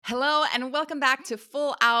Hello and welcome back to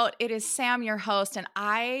Full Out. It is Sam, your host, and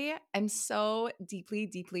I am so deeply,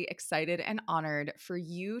 deeply excited and honored for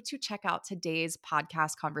you to check out today's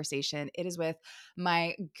podcast conversation. It is with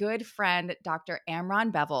my good friend, Dr.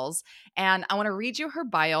 Amron Bevels, and I want to read you her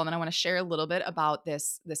bio, and then I want to share a little bit about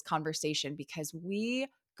this conversation because we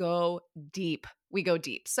go deep. We go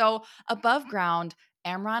deep. So above ground,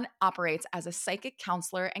 Amron operates as a psychic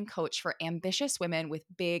counselor and coach for ambitious women with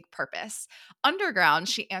big purpose. Underground,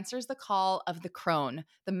 she answers the call of the crone,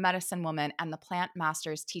 the medicine woman, and the plant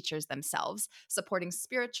masters teachers themselves, supporting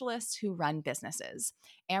spiritualists who run businesses.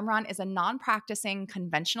 Amron is a non-practicing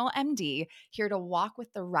conventional MD here to walk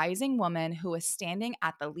with the rising woman who is standing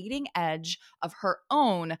at the leading edge of her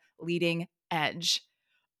own leading edge.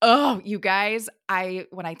 Oh, you guys,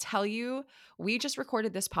 when I tell you, we just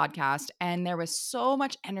recorded this podcast and there was so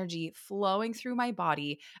much energy flowing through my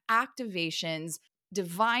body, activations,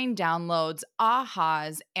 divine downloads,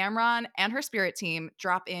 ahas. Amron and her spirit team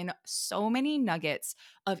drop in so many nuggets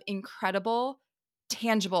of incredible,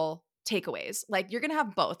 tangible takeaways. Like you're going to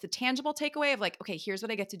have both the tangible takeaway of like, okay, here's what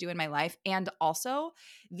I get to do in my life, and also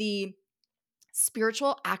the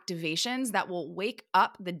spiritual activations that will wake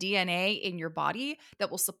up the DNA in your body that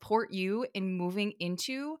will support you in moving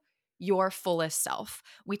into your fullest self.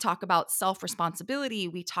 We talk about self responsibility.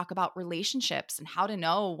 We talk about relationships and how to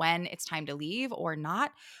know when it's time to leave or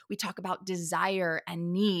not. We talk about desire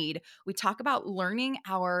and need. We talk about learning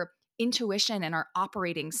our intuition and our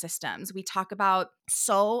operating systems. We talk about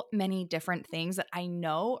so many different things that I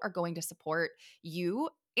know are going to support you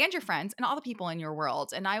and your friends and all the people in your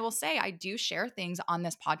world. And I will say, I do share things on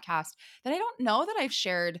this podcast that I don't know that I've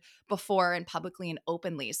shared before and publicly and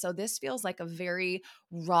openly. So this feels like a very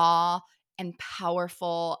raw and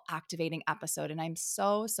powerful, activating episode. And I'm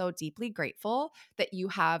so, so deeply grateful that you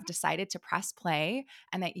have decided to press play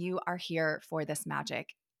and that you are here for this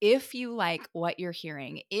magic. If you like what you're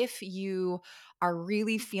hearing, if you are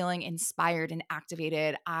really feeling inspired and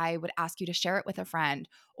activated, I would ask you to share it with a friend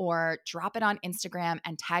or drop it on Instagram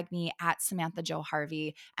and tag me at Samantha Jo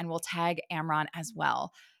Harvey, and we'll tag Amron as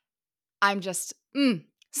well. I'm just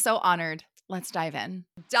so honored. Let's dive in.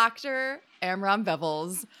 Dr. Amron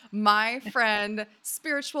Bevels, my friend,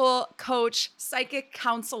 spiritual coach, psychic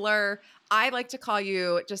counselor. I like to call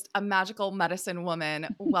you just a magical medicine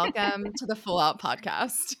woman. Welcome to the Full Out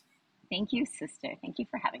podcast. Thank you, sister. Thank you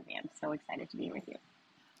for having me. I'm so excited to be with you.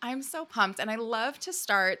 I'm so pumped. And I love to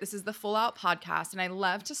start, this is the Full Out podcast, and I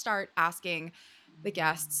love to start asking the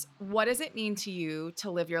guests, what does it mean to you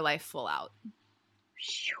to live your life full out?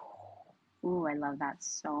 Ooh, I love that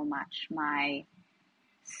so much. My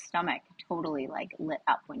stomach totally lit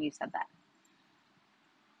up when you said that.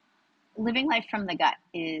 Living life from the gut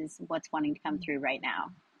is what's wanting to come through right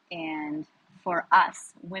now. And for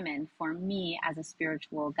us women, for me as a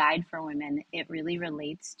spiritual guide for women, it really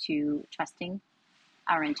relates to trusting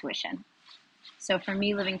our intuition. So for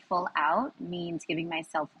me, living full out means giving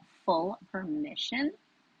myself full permission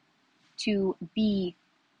to be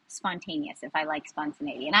spontaneous if I like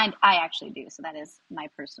spontaneity. And I actually do. So that is my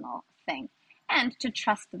personal thing. And to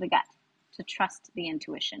trust the gut, to trust the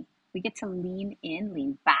intuition. We get to lean in,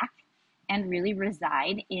 lean back, and really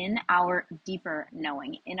reside in our deeper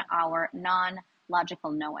knowing, in our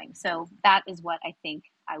non-logical knowing. So that is what I think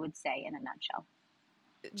I would say in a nutshell.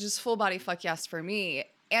 Just full body fuck yes for me.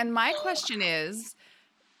 And my question is,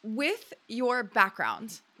 with your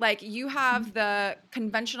background, like you have the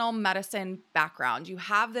conventional medicine background, you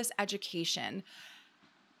have this education.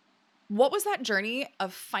 What was that journey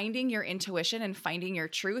of finding your intuition and finding your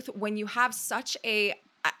truth when you have such a,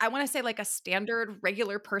 I want to say like a standard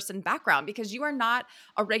regular person background, because you are not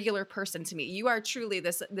a regular person to me. You are truly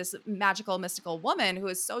this magical, mystical woman who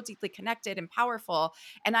is so deeply connected and powerful.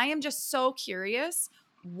 And I am just so curious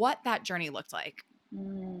what that journey looked like.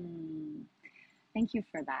 Thank you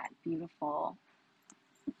for that beautiful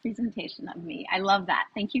presentation of me. I love that.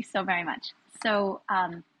 Thank you so very much. So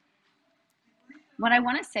what I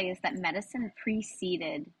want to say is that medicine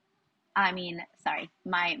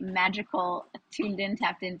my magical tuned in,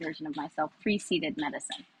 tapped in version of myself preceded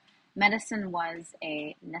medicine. Medicine was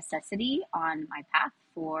a necessity on my path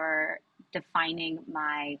for defining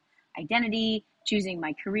my identity, choosing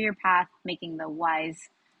my career path, making the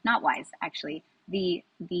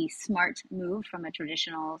the smart move from a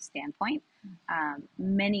traditional standpoint.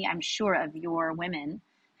 Many, I'm sure, of your women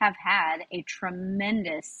have had a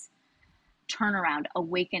tremendous turnaround,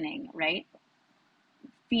 awakening, right?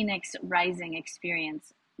 Phoenix rising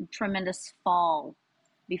experience, tremendous fall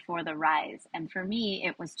before the rise. And for me,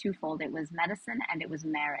 it was twofold. It was medicine and it was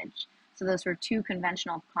marriage. So those were two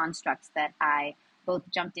conventional constructs that I both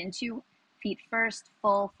jumped into feet first,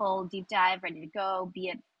 full deep dive, ready to go, be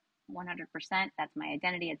it 100%. That's my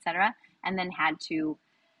identity, etc. And then had to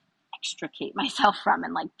extricate myself from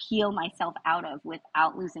and like peel myself out of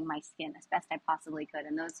without losing my skin as best I possibly could.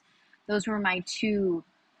 And those were my two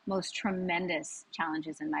most tremendous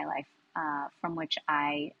challenges in my life, from which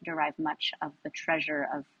I derive much of the treasure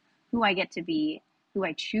of who I get to be, who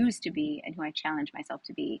I choose to be, and who I challenge myself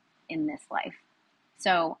to be in this life.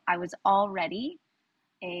 So I was already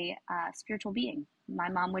a spiritual being. My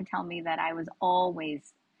mom would tell me that I was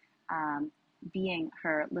always being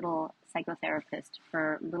her little psychotherapist,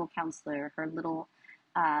 her little counselor, her little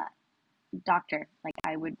doctor. Like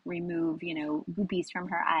I would remove, goopies from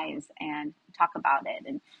her eyes and talk about it.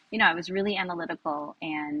 And, I was really analytical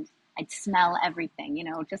and I'd smell everything,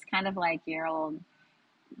 just kind of like your old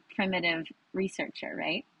primitive researcher,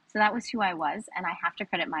 right? So that was who I was. And I have to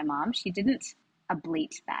credit my mom. She didn't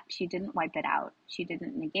ablate that. She didn't wipe it out. She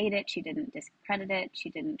didn't negate it. She didn't discredit it. She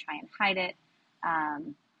didn't try and hide it.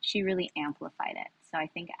 She really amplified it. So I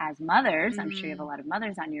think as mothers, I'm sure you have a lot of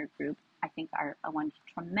mothers on your group, I think our one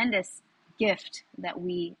tremendous gift that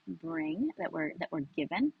we bring, that we're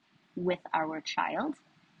given with our child,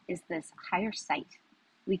 is this higher sight.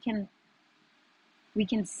 We can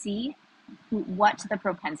see what the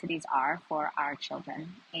propensities are for our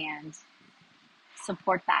children and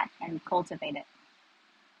support that and cultivate it,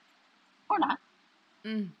 or not.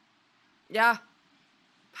 Yeah.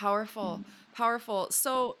 Powerful.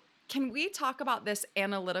 So can we talk about this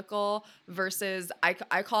analytical versus, I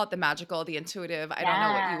call it the magical, the intuitive. I don't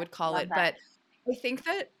know what you Yeah, would call love it, that. but I think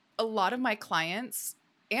that a lot of my clients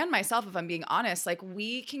and myself, if I'm being honest, like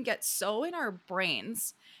we can get so in our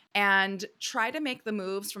brains and try to make the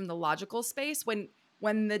moves from the logical space when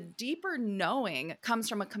the deeper knowing comes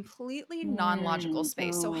from a completely non-logical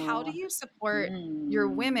space. So how do Ooh. you support your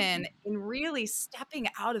women Mm. in really stepping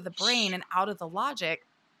out of the brain and out of the logic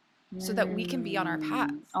so that we can be on our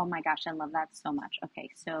path? Oh my gosh, I love that so much. Okay,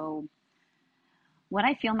 so what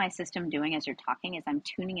I feel my system doing as you're talking is I'm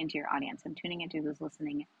tuning into your audience. I'm tuning into who's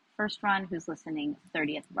listening first run, who's listening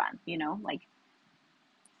 30th run, like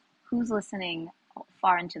who's listening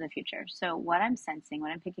far into the future. So what I'm sensing,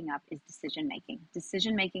 what I'm picking up is decision making.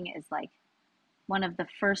 Decision making is like one of the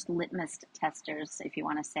first litmus testers, if you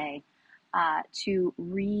want to say, to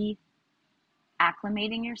reacclimating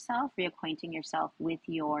yourself, reacquainting yourself with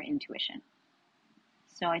your intuition.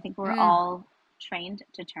 So I think we're Mm. all trained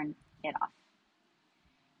to turn it off.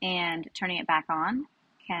 And turning it back on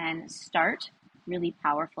can start really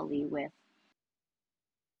powerfully with,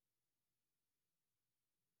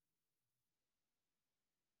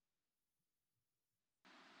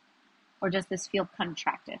 or does this feel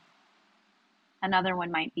contracted? Another one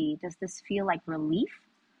might be, does this feel like relief?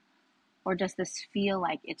 Or does this feel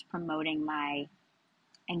like it's promoting my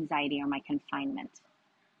anxiety or my confinement?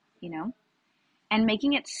 You know? And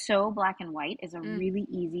making it so black and white is a Mm. really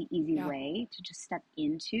easy Yeah. way to just step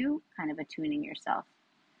into kind of attuning yourself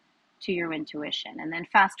to your intuition. And then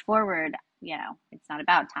fast forward, it's not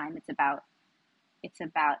about time, it's about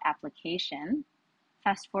application.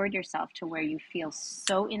 Fast forward yourself to where you feel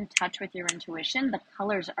so in touch with your intuition. The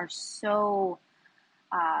colors are so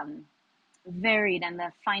varied and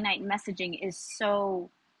the finite messaging is so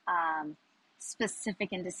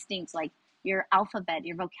specific and distinct. Like your alphabet,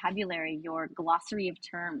 your vocabulary, your glossary of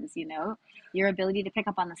terms, your ability to pick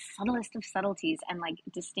up on the subtlest of subtleties and like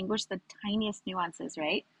distinguish the tiniest nuances,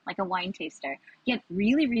 right? Like a wine taster, get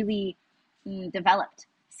really developed.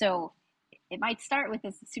 So it might start with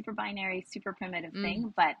this super binary, super primitive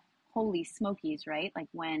thing, but holy smokies, right? Like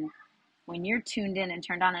when you're tuned in and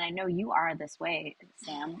turned on, and I know you are this way,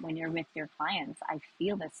 Sam, when you're with your clients, I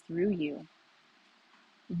feel this through you.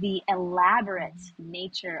 The elaborate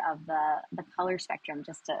nature of the color spectrum,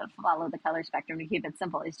 just to follow the color spectrum to keep it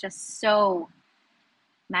simple, is just so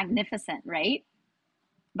magnificent, right?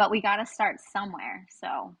 But we got to start somewhere.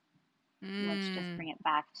 So let's just bring it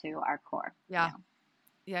back to our core. Yeah.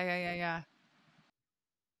 Yeah.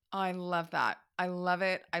 Oh, I love that. I love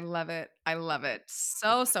it. I love it. I love it.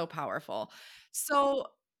 So powerful. So,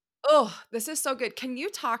 oh, this is so good. Can you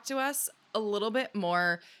talk to us a little bit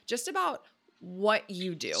more just about what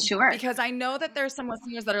you do? Sure. Because I know that there's some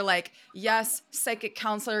listeners that are like, yes, psychic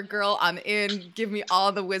counselor girl, I'm in. Give me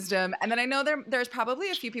all the wisdom. And then I know there's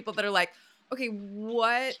probably a few people that are like, okay,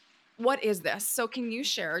 what is this? So can you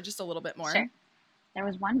share just a little bit more? Sure. There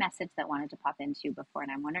was one message that wanted to pop into before,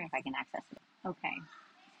 and I'm wondering if I can access it. Okay.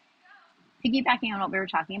 Piggybacking on what we were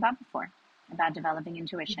talking about before, about developing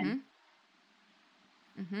intuition,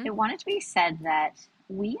 it wanted to be said that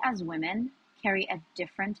we as women carry a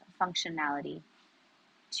different functionality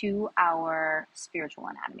to our spiritual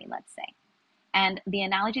anatomy, let's say. And the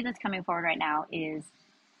analogy that's coming forward right now is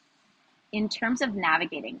in terms of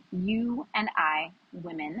navigating, you and I,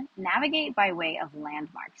 women, navigate by way of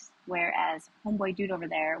landmarks, whereas homeboy dude over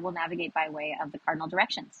there will navigate by way of the cardinal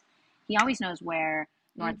directions. He always knows where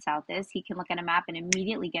north south is. He can look at a map and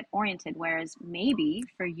immediately get oriented, whereas maybe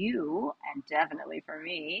for you, and definitely for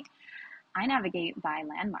me, I navigate by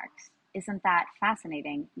landmarks. Isn't that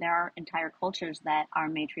fascinating? There are entire cultures that are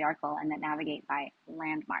matriarchal and that navigate by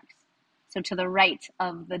landmarks. So to the right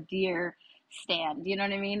of the deer stand, you know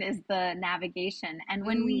what I mean, is the navigation. And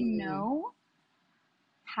when we Mm. know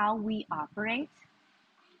how we operate,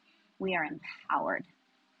 we are empowered.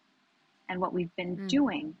 And what we've been Mm.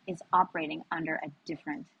 doing is operating under a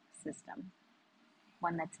different system,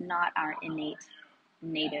 one that's not our innate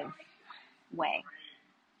native way.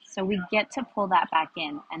 So we get to pull that back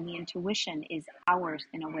in, and the intuition is ours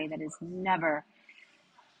in a way that is never,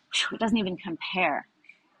 it doesn't even compare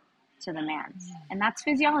to the man's. And that's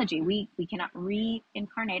physiology. We cannot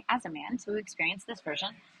reincarnate as a man to experience this version,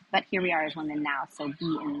 but here we are as women now, so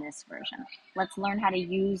be in this version. Let's learn how to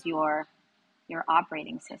use your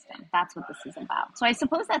operating system. That's what this is about. So I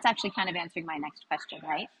suppose that's actually kind of answering my next question,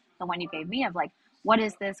 right? The one you gave me of like, what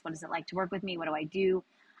is this? What is it like to work with me? What do I do?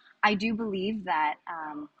 I do believe that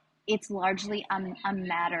it's largely a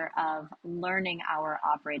matter of learning our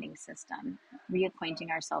operating system, reacquainting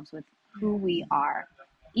ourselves with who we are.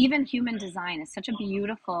 Even human design is such a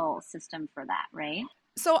beautiful system for that, right?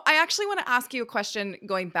 So I actually want to ask you a question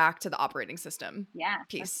going back to the operating system Yeah,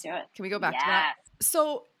 let's piece. do it. Can we go back to that? Yes.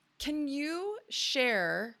 So, can you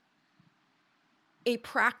share a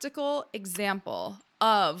practical example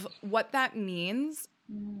of what that means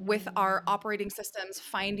with our operating systems,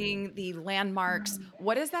 finding the landmarks?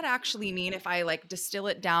 What does that actually mean if I like distill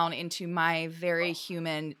it down into my very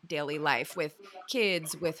human daily life with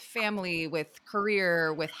kids, with family, with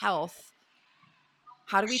career, with health?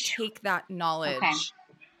 How do we take that Okay. knowledge?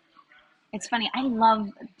 It's funny. I love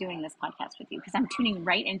doing this podcast with you because I'm tuning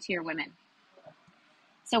right into your women.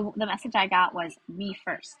 So the message I got was me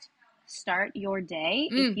first. Start your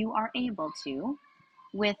day, if Mm, you are able to,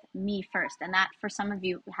 with me first. And that for some of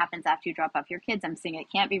you happens after you drop off your kids. I'm saying it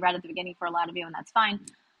can't be right at the beginning for a lot of you, and that's fine.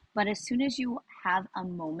 But as soon as you have a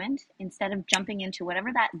moment, instead of jumping into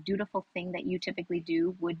whatever that dutiful thing that you typically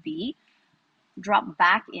do would be, drop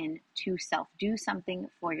back into self. Do something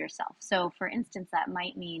for yourself. So, for instance, that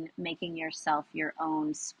might mean making yourself your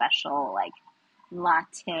own special, like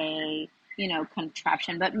latte,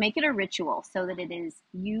 contraption, but make it a ritual so that it is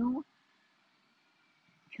you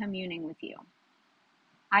communing with you.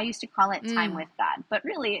 I used to call it time mm, with God, but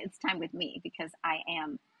really it's time with me because I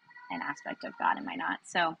am an aspect of God, am I not?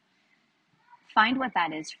 So find what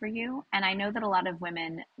that is for you. And I know that a lot of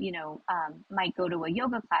women, might go to a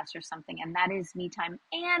yoga class or something, and that is me time.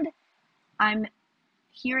 And I'm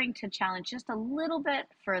hearing to challenge just a little bit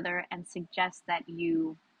further and suggest that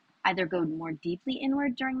you either go more deeply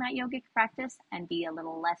inward during that yogic practice and be a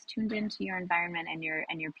little less tuned into your environment and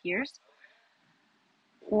your peers,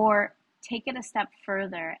 or take it a step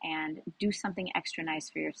further and do something extra nice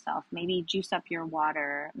for yourself. Maybe juice up your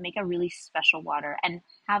water, make a really special water, and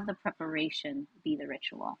have the preparation be the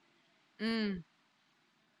ritual. mm.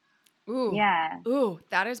 Ooh, Yeah, ooh,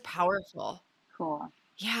 that is powerful. cool.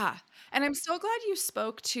 Yeah. And I'm so glad you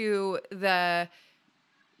spoke to the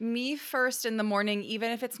me first in the morning,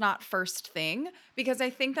 even if it's not first thing, because I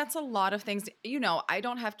think that's a lot of things. I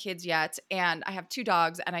don't have kids yet, and I have two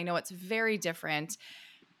dogs, and I know it's very different.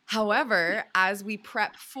 However, as we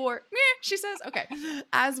prep for, meh, she says, okay,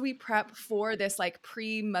 as we prep for this like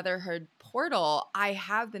pre motherhood portal, I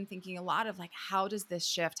have been thinking a lot of like, how does this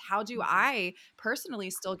shift? How do I personally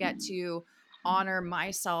still get to honor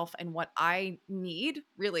myself and what I need?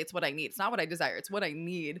 Really, it's what I need. It's not what I desire, it's what I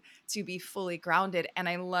need to be fully grounded. And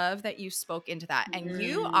I love that you spoke into that. And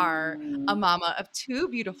you are a Mm, mama of two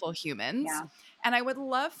beautiful humans. yeah. And I would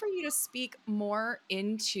love for you to speak more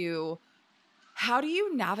into how do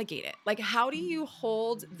you navigate it? Like, how do you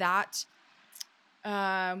hold that,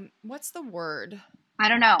 what's the word? I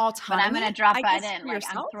don't know, but I'm Autonomy, going to drop I that guess, in. for Like,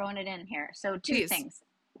 I'm yourself? throwing it in here. So, two Please. things.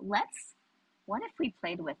 What if we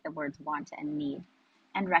played with the words want and need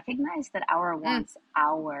and recognize that our Mm. wants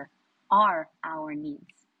are our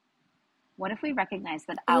needs? What if we recognize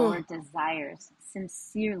that Ooh. our desires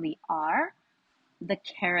sincerely are the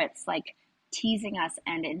carrots, like teasing us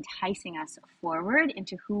and enticing us forward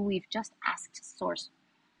into who we've just asked Source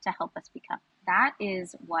to help us become? That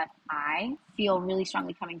is what I feel really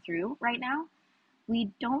strongly coming through right now.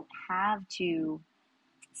 We don't have to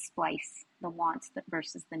splice the wants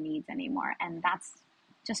versus the needs anymore. And that's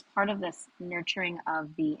just part of this nurturing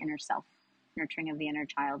of the inner self. nurturing of the inner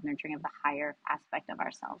child, nurturing of the higher aspect of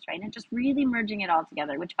ourselves, right? And just really merging it all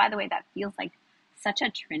together, which, by the way, that feels like such a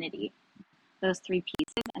trinity, those three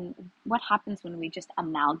pieces. And what happens when we just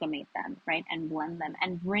amalgamate them, right? And blend them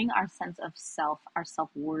and bring our sense of self, our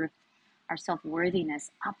self-worth, our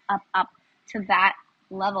self-worthiness up to that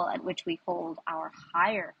level at which we hold our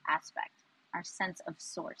higher aspect, our sense of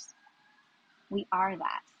source. We are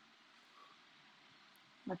that.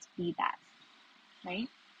 Let's be that, right?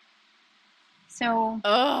 So,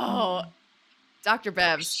 Oh, Dr.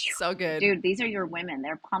 Bevs, so good. dude, these are your women.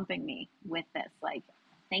 They're pumping me with this. Like,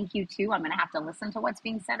 thank you too. I'm gonna have to listen to what's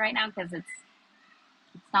being said right now because it's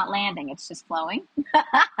not landing. It's just flowing.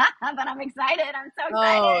 But I'm excited. I'm so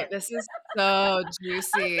Oh, excited. this is so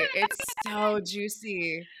juicy. It's so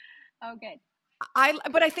juicy. Oh, good.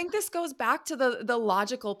 But I think this goes back to the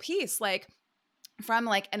logical piece. Like, from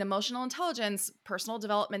like an emotional intelligence, personal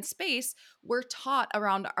development space, we're taught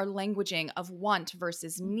around our languaging of want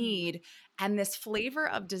versus Mm-hmm. need, and this flavor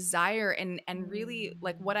of desire, and really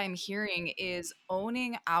like what I'm hearing is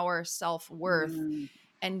owning our self-worth Mm-hmm.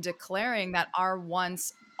 and declaring that our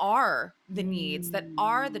wants are the needs, that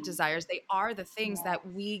are the Mm-hmm. desires, they are the things Yes. that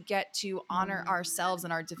we get to honor Mm. ourselves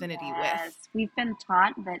and our divinity Yes. with. We've been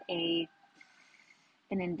taught that an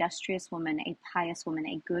industrious woman, a pious woman,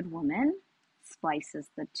 a good woman splices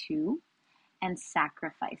the two and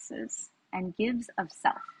sacrifices and gives of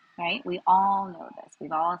self, right? We all know this.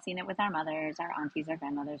 We've all seen it with our mothers, our aunties, our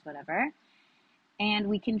grandmothers, whatever. And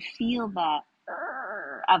we can feel the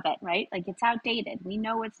of it, right? Like it's outdated. We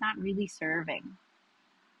know it's not really serving.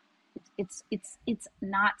 It's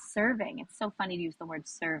not serving. It's so funny to use the word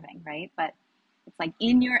serving, right? But it's like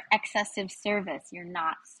in your excessive service, you're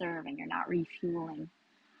not serving, you're not refueling.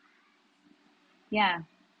 Yeah,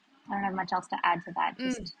 I don't have much else to add to that. Mm,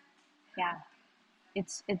 Just yeah,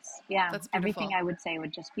 it's yeah. that's Everything beautiful. I would say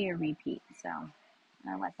would just be a repeat. So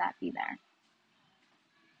I'll let that be there.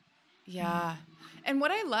 Yeah. And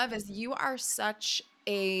what I love is you are such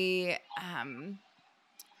a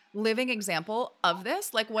living example of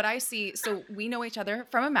this. Like what I see, so we know each other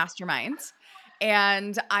from a mastermind,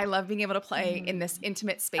 and I love being able to play in Mm. this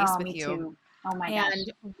intimate space Oh, with me you. too. Oh my gosh,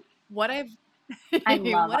 And what I've I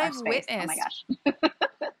love what our I've space. Oh my witnessed, gosh.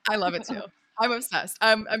 I love it too. I'm obsessed.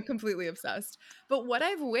 I'm completely obsessed. But what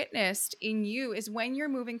I've witnessed in you is when you're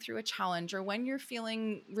moving through a challenge or when you're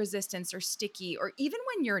feeling resistance or sticky or even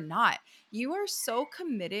when you're not, you are so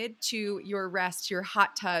committed to your rest, your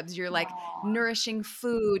hot tubs, your like Oh. nourishing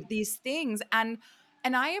food, these things. And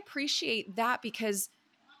I appreciate that because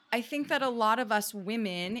I think that a lot of us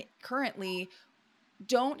women currently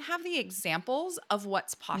don't have the examples of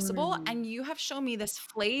what's possible, Mm. and you have shown me this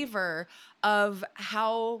flavor of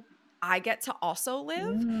how I get to also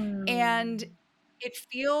live, and Mm. it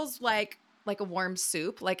feels like a warm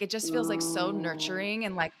soup. Like it just feels like so Ooh. nurturing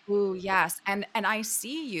and like, ooh, yes. And I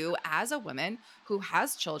see you as a woman who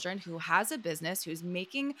has children, who has a business, who's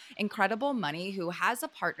making incredible money, who has a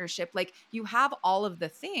partnership. Like you have all of the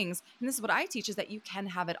things. And this is what I teach is that you can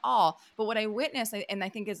have it all. But what I witness and I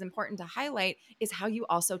think is important to highlight is how you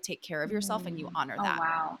also take care of yourself and you Mm. honor Oh that.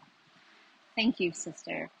 wow. Thank you,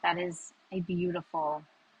 sister. That is a beautiful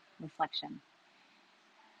reflection.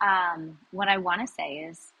 What I want to say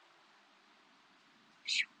is,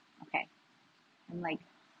 okay, I'm like,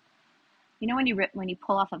 when when you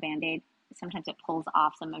pull off a band-aid, sometimes it pulls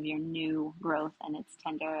off some of your new growth and it's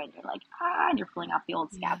tender and you're like, and you're pulling off the old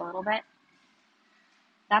Yeah. scab a little bit.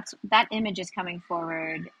 That image is coming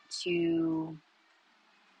forward to,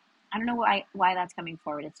 I don't know why that's coming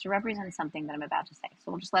forward. It's to represent something that I'm about to say.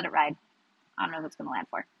 So we'll just let it ride. I don't know if it's going to land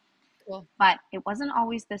for. Cool. But it wasn't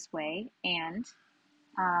always this way. And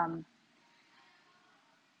um,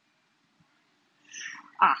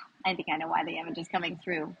 I think I know why the image is coming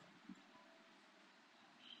through.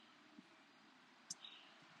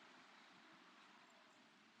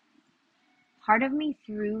 Part of me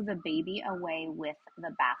threw the baby away with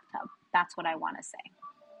the bathtub. That's what I want to say.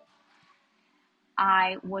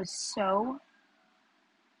 I was so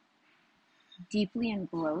deeply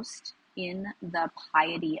engrossed in the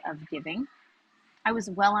piety of giving. I was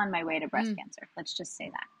well on my way to breast Mm, cancer. Let's just say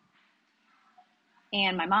that.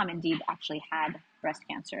 And my mom indeed actually had breast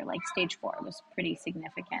cancer, like stage 4. It was pretty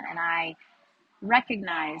significant. And I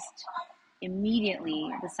recognized immediately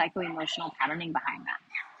the psycho-emotional patterning behind that.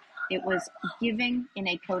 It was giving in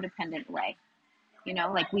a codependent way,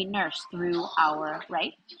 like we nurse through our,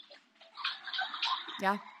 right?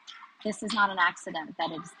 yeah. This is not an accident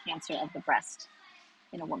that it is cancer of the breast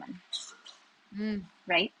in a woman, Mm,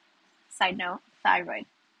 right? Side note, thyroid,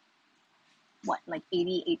 what, like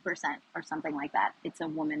 88% or something like that. It's a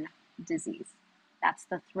woman disease. That's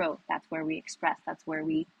the throat. That's where we express. That's where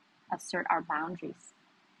we assert our boundaries,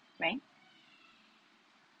 right?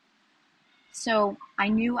 So I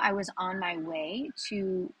knew I was on my way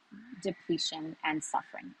to depletion and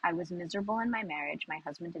suffering. I was miserable in my marriage. My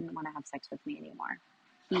husband didn't want to have sex with me anymore.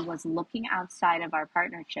 He was looking outside of our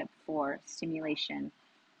partnership for stimulation,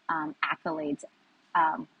 accolades,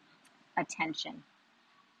 attention.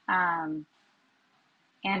 And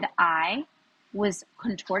I was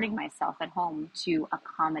contorting myself at home to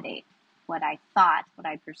accommodate what I thought, what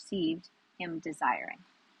I perceived him desiring.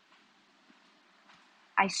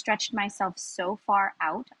 I stretched myself so far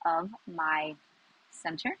out of my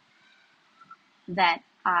center that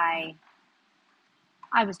I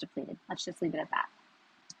was depleted. Let's just leave it at that.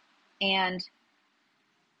 And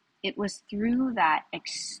it was through that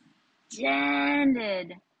extended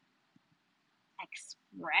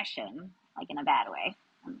expression, like in a bad way,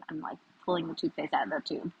 I'm like pulling the toothpaste out of the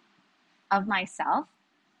tube, of myself,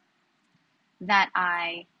 that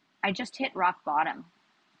I just hit rock bottom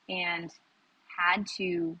and had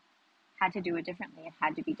to do it differently. It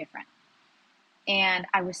had to be different. And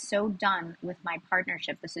I was so done with my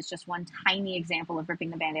partnership. This is just one tiny example of ripping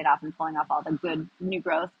the Band-Aid off and pulling off all the good new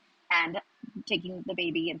growth and taking the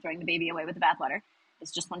baby and throwing the baby away with the bathwater.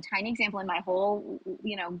 It's just one tiny example in my whole,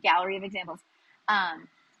 gallery of examples.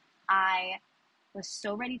 I was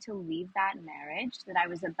so ready to leave that marriage that I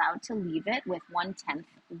was about to leave it with 1/10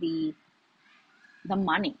 the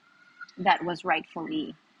money that was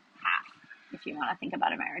rightfully half, if you want to think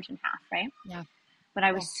about a marriage in half, right? Yeah. But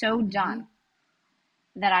I was so done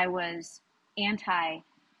that I was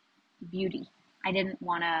anti-beauty. I didn't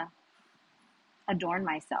want to adorn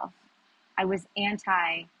myself. I was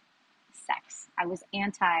anti-sex. I was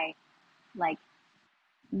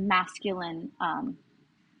masculine.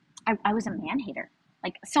 I was a man-hater.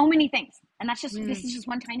 Like so many things. And that's just, this is just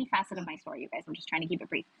one tiny facet of my story, you guys. I'm just trying to keep it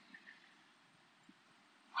brief.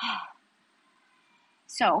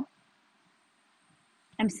 So,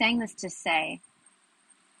 I'm saying this to say,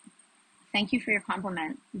 thank you for your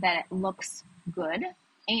compliment that it looks good.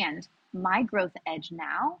 And my growth edge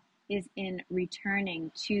now is in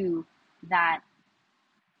returning to that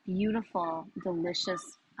beautiful,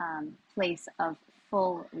 delicious place of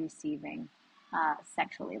full receiving,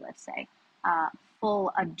 sexually, let's say,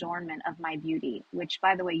 full adornment of my beauty, which,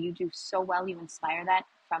 by the way, you do so well. You inspire that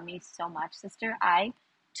from me so much, sister. I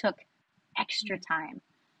took extra time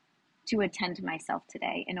to attend to myself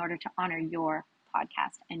today in order to honor your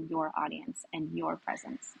podcast and your audience and your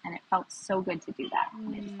presence. And it felt so good to do that.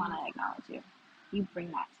 And I just want to acknowledge you. You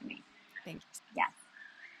bring that to me. Thank you. Yes.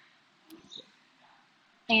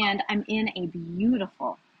 And I'm in a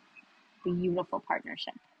beautiful, beautiful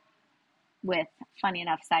partnership with, funny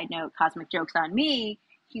enough, side note, cosmic jokes on me,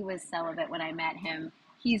 he was celibate when I met him.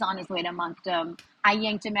 He's on his way to monkdom. I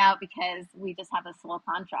yanked him out because we just have a soul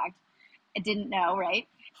contract. I didn't know, right?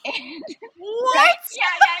 And, what? Right?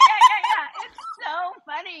 Yeah. It's so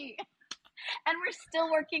funny. And we're still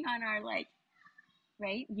working on our,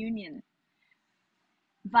 union.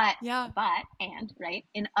 But, right,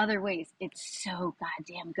 in other ways, it's so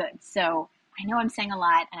goddamn good. So I know I'm saying a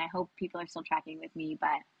lot, and I hope people are still tracking with me,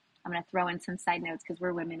 but I'm going to throw in some side notes because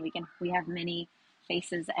we're women. We have many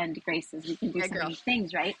faces and graces. We can do so many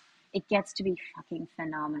things, right? It gets to be fucking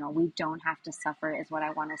phenomenal. We don't have to suffer is what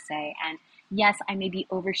I want to say. And yes, I may be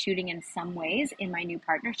overshooting in some ways in my new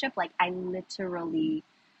partnership. Like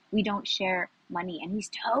we don't share money, and he's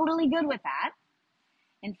totally good with that.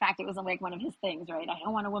 In fact, it was like one of his things, right? I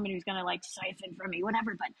don't want a woman who's going to siphon from me,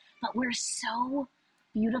 whatever. But we're so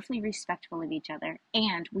beautifully respectful of each other,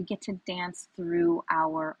 and we get to dance through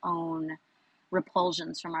our own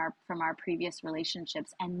repulsions from our previous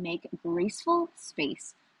relationships and make graceful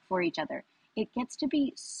space for each other. It gets to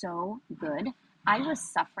be so good. I was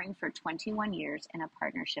suffering for 21 years in a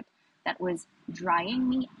partnership that was drying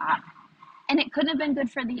me up, and it couldn't have been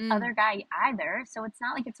good for the other guy either. So it's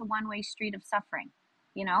not like it's a one-way street of suffering.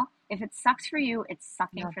 If it sucks for you, it's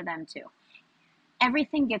sucking for them too.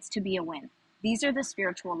 Everything gets to be a win. These are the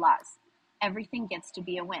spiritual laws. Everything gets to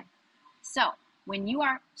be a win. So when you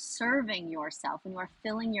are serving yourself, when you are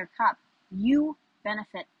filling your cup, you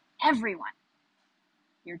benefit everyone.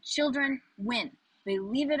 Your children win,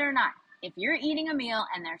 believe it or not. If you're eating a meal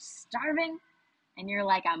and they're starving and you're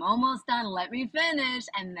like, I'm almost done, let me finish,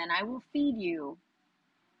 and then I will feed you.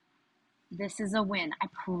 This is a win. I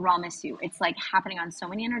promise you. It's happening on so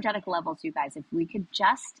many energetic levels, you guys. If we could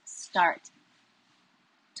just start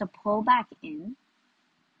to pull back in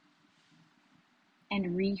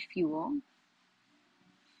and refuel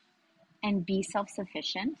and be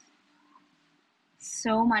self-sufficient,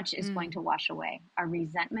 so much is going to wash away. Our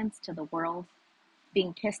resentments to the world,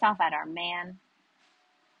 being pissed off at our man,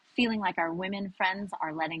 feeling like our women friends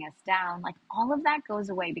are letting us down, like all of that goes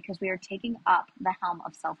away because we are taking up the helm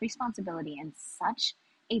of self responsibility in such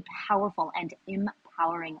a powerful and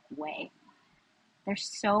empowering way. There's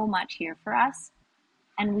so much here for us,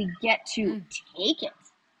 and we get to take it.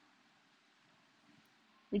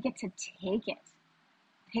 We get to take it.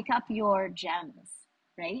 Pick up your gems,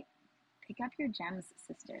 right? Pick up your gems,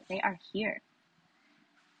 sister. They are here.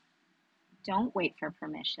 Don't wait for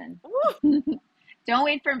permission. Don't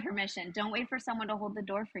wait for permission. Don't wait for someone to hold the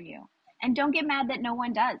door for you. And don't get mad that no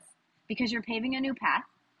one does, because you're paving a new path.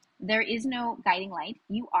 There is no guiding light.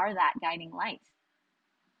 You are that guiding light.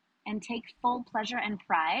 And take full pleasure and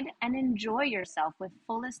pride and enjoy yourself with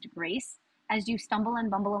fullest grace as you stumble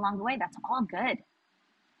and bumble along the way. That's all good.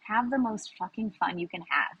 Have the most fucking fun you can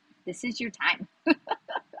have. This is your time.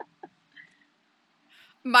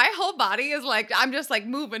 My whole body is like, I'm just like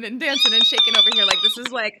moving and dancing and shaking over here. Like, this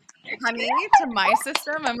is like honey to my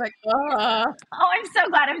system. I'm like, oh. Oh, I'm so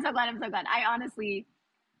glad. I'm so glad. I'm so glad. I honestly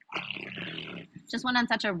just went on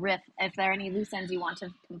such a riff. If there are any loose ends you want to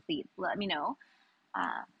complete, let me know.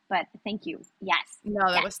 But thank you. Yes. No,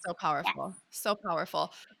 that Yes. was so powerful. Yes. So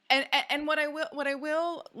powerful. And what I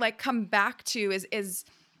will like come back to is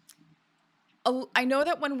I know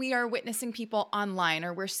that when we are witnessing people online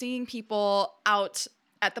or we're seeing people out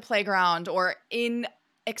at the playground or in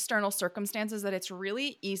external circumstances, that it's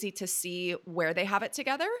really easy to see where they have it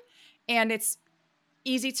together. And it's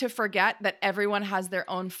easy to forget that everyone has their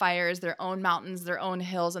own fires, their own mountains, their own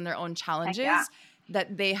hills, and their own Heck yeah. challenges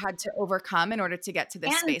that they had to overcome in order to get to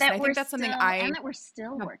this And space. And that I we're think that's something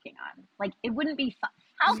still have. working on. Like, it wouldn't be fun.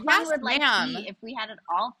 How fun Yes, would life ma'am. be if we had it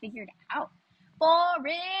all figured out?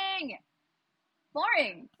 Boring.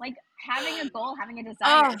 Like, having a goal, having a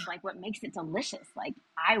desire is like what makes it delicious. Like,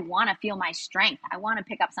 I want to feel my strength. I want to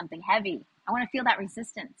pick up something heavy. I want to feel that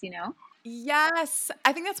resistance, you know? Yes.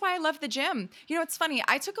 I think that's why I love the gym. You know, it's funny.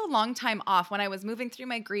 I took a long time off when I was moving through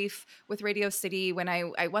my grief with Radio City, when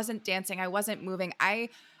I wasn't dancing, I wasn't moving. I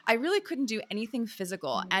really couldn't do anything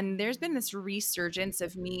physical. And there's been this resurgence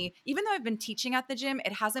of me, even though I've been teaching at the gym,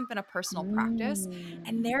 it hasn't been a personal practice.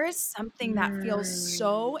 And there is something that feels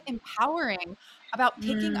so empowering about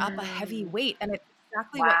picking up a heavy weight. And it's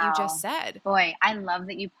exactly what you just Wow. said. Boy, I love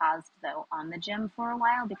that you paused, though, on the gym for a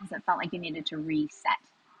while, because it felt like you needed to reset.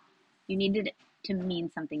 You needed it to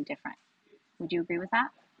mean something different. Would you agree with that?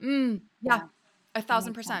 Yeah, Yeah. That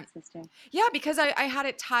 1,000%. makes sense, sister. Yeah, because I had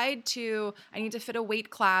it tied to, I need to fit a weight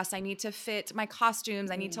class. I need to fit my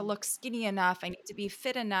costumes. I need to look skinny enough. I need to be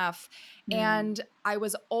fit enough. And I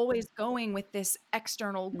was always going with this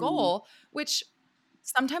external goal, which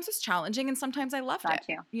sometimes was challenging and sometimes I loved it, Got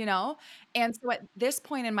you. you know? And so at this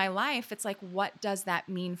point in my life, it's like, what does that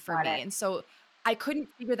mean for Got me? it. And so I couldn't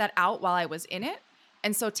figure that out while I was in it.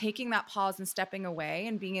 And so taking that pause and stepping away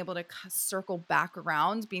and being able to circle back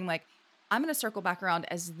around, being like, I'm going to circle back around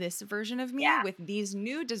as this version of me Yeah. with these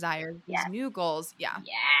new desires, these Yes. new goals. Yeah,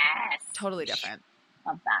 Yes. totally different.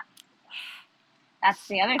 Love that. That's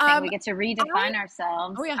the other thing. We get to redefine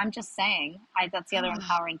ourselves. Oh, yeah. I'm just saying, that's the other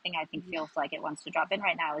empowering thing I think feels like it wants to drop in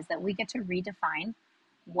right now, is that we get to redefine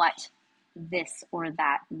what this or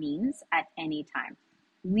that means at any time.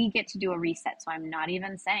 We get to do a reset. So I'm not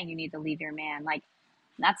even saying you need to leave your man. Like,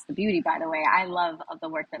 that's the beauty, by the way. I love of the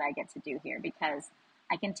work that I get to do here, because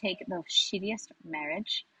I can take the shittiest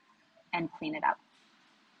marriage and clean it up.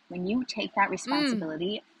 When you take that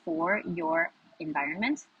responsibility for your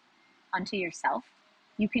environment unto yourself,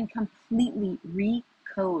 you can completely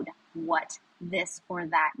recode what this or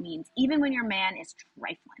that means, even when your man is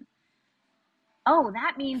trifling. Oh,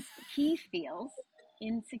 that means he feels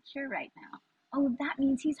insecure right now. Oh, that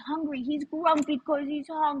means he's hungry. He's grumpy because he's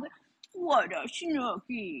hungry. What a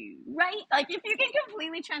snooky, right? Like, if you can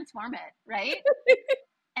completely transform it, right?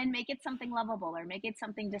 And make it something lovable, or make it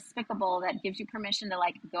something despicable that gives you permission to,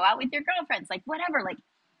 like, go out with your girlfriends, like, whatever. Like,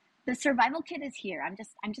 the survival kit is here. I'm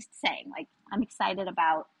just saying, like, I'm excited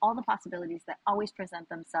about all the possibilities that always present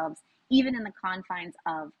themselves, even in the confines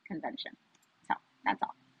of convention. So that's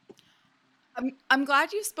all. I'm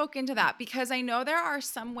glad you spoke into that, because I know there are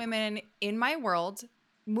some women in my world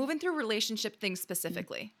moving through relationship things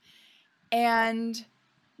specifically. And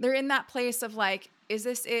they're in that place of like, is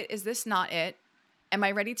this it? Is this not it? Am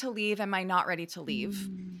I ready to leave? Am I not ready to leave?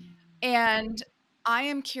 And I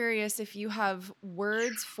am curious if you have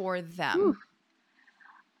words for them.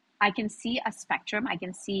 I can see a spectrum. I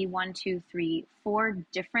can see 1, 2, 3, 4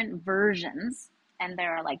 different versions. And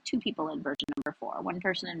there are like 2 people in version number 4, 1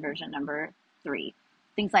 person in version number 3,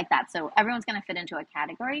 things like that. So everyone's going to fit into a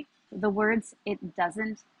category. The words, it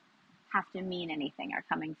doesn't have to mean anything, are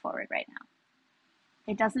coming forward right now.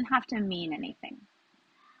 It doesn't have to mean anything.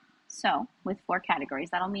 So with 4 categories,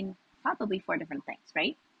 that'll mean probably 4 different things,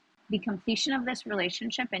 right? The completion of this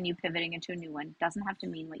relationship and you pivoting into a new one doesn't have to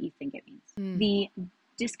mean what you think it means. The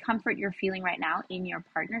discomfort you're feeling right now in your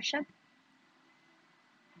partnership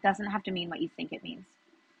doesn't have to mean what you think it means.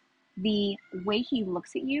 The way he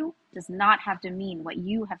looks at you does not have to mean what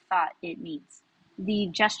you have thought it means. The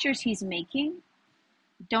gestures he's making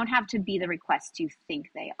don't have to be the requests you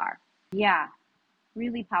think they are. Yeah,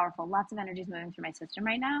 really powerful. Lots of energies moving through my system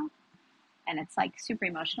right now. And it's like super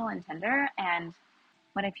emotional and tender. And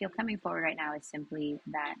what I feel coming forward right now is simply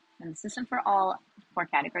that, and this isn't for all 4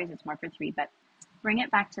 categories, it's more for 3, but bring it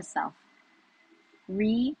back to self.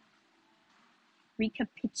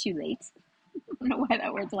 Recapitulate. I don't know why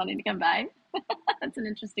that word's wanting to come by. That's an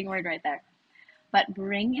interesting word right there. But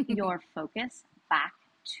bring your focus back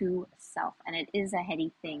to self. And it is a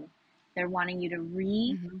heady thing. They're wanting you to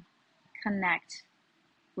reconnect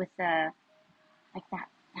with that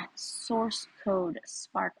source code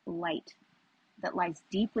spark light that lies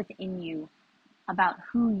deep within you about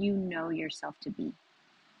who you know yourself to be.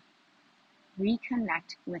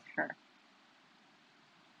 Reconnect with her.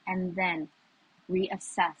 And then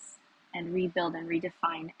reassess and rebuild and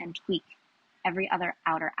redefine and tweak every other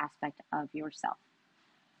outer aspect of yourself.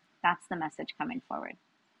 That's the message coming forward.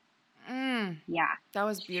 Yeah. That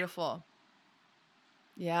was beautiful.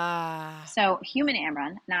 Yeah. So human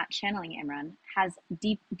Amron, not channeling Amron, has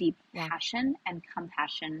deep, deep passion and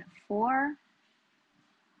compassion for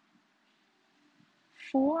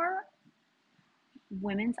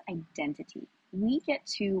women's identity. We get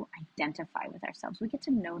to identify with ourselves. We get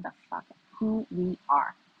to know the fuck who we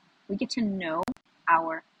are. We get to know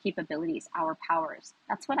our capabilities, our powers.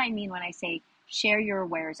 That's what I mean when I say share your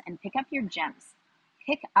wares and pick up your gems.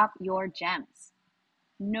 Pick up your gems.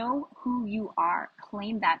 Know who you are.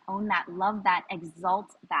 Claim that, own that, love that,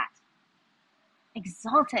 exalt that.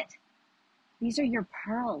 Exalt it. These are your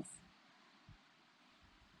pearls.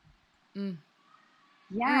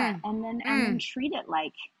 Yeah, and then treat it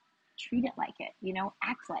like it, you know,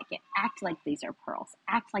 act like it. Act like these are pearls.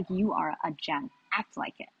 Act like you are a gem. Act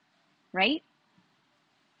like it. Right?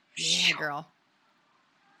 Yeah, girl.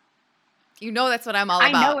 You know that's what I'm all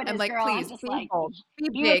about. I know it I'm is, like, girl. please, I'm just be like, bold, be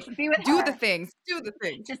be big, with do her. the things,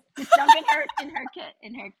 Just jump in her kit,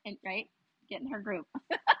 right? Get in her group.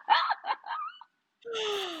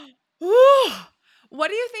 What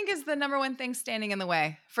do you think is the number one thing standing in the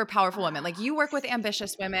way for powerful women? Like, you work with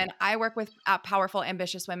ambitious women. I work with powerful,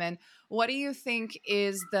 ambitious women. What do you think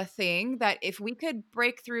is the thing that if we could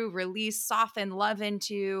break through, release, soften, love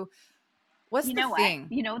into, what's You the know what? thing?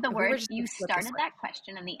 You know the If we were word, just to you flip the started switch? that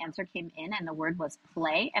question and the answer came in and the word was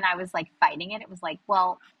play. And I was like fighting it. It was like,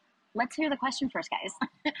 well, let's hear the question first, guys.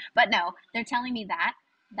 But no, they're telling me that.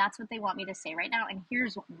 That's what they want me to say right now. And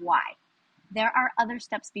here's why. There are other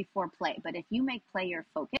steps before play, but if you make play your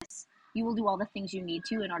focus, you will do all the things you need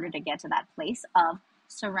to in order to get to that place of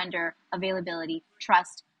surrender, availability,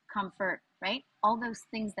 trust, comfort, right? All those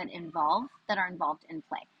things that are involved in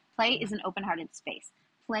play. Play is an open-hearted space.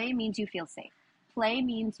 Play means you feel safe. Play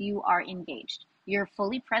means you are engaged. You're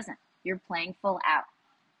fully present. You're playing full out,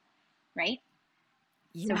 right?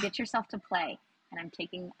 Yeah. So get yourself to play. And I'm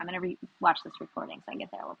going to watch this recording so I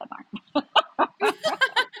get there a little bit more.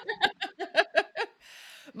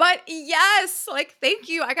 But yes, like, thank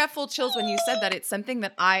you. I got full chills when you said that. It's something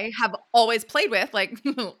that I have always played with. Like,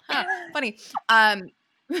 funny.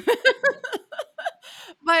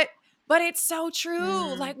 But it's so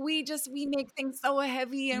true. Like, we make things so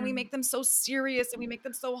heavy and we make them so serious and we make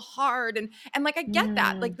them so hard. And like, I get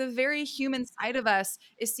that. Like, the very human side of us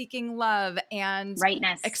is seeking love and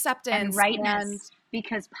acceptance and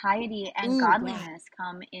because piety and yeah. godliness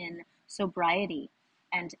come in sobriety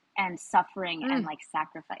and suffering and like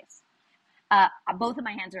sacrifice. Both of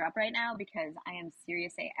my hands are up right now because I am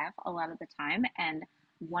serious AF a lot of the time. And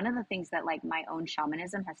one of the things that like my own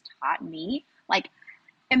shamanism has taught me, like,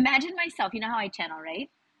 imagine myself, you know how I channel, right?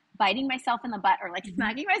 Biting myself in the butt or like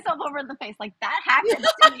smacking myself over in the face. Like that happens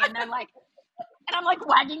to me. And they're like, and I'm like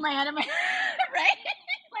wagging my head at my right?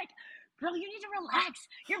 Like, girl, you need to relax.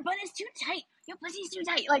 Your butt is too tight. Your pussy's too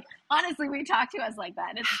tight. Like, honestly, we talk to us like that.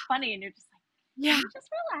 And it's funny. And you're just like, can you just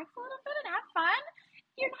relax a little bit and have fun?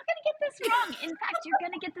 You're not going to get this wrong. In fact, you're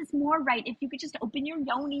going to get this more right if you could just open your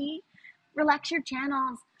yoni, relax your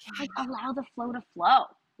channels, like allow the flow to flow.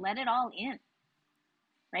 Let it all in.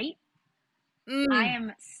 Right? I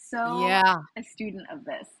am so a student of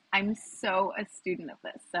this. I'm so a student of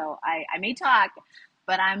this. So I may talk,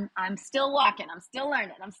 but I'm still walking. I'm still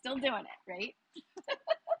learning. I'm still doing it, right?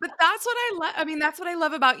 But that's what I love. I mean, that's what I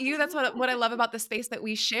love about you. That's what I love about the space that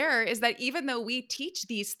we share is that even though we teach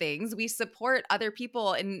these things, we support other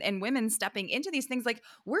people and women stepping into these things. Like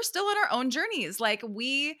we're still on our own journeys. Like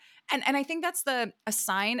and I think that's a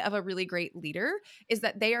sign of a really great leader is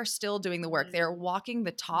that they are still doing the work. They are walking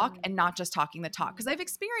the talk and not just talking the talk. Because I I've love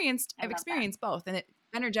that. experienced both, and it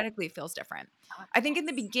energetically feels different. Oh, I think in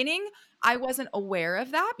the yes. beginning, I wasn't aware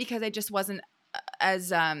of that because I just wasn't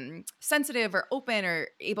as sensitive or open or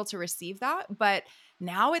able to receive that. But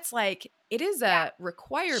now it's like it is Yeah. a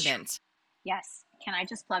requirement. Yes. Can I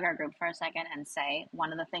just plug our group for a second and say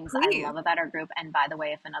one of the things I Please. love about our group, and by the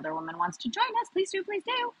way, if another woman wants to join us, please do,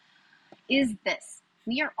 is this.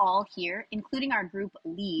 We are all here, including our group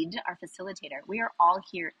lead, our facilitator. We are all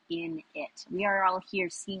here in it. We are all here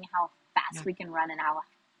seeing how fast we can run and how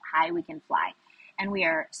high we can fly. And we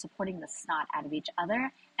are supporting the snot out of each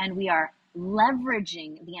other. And we are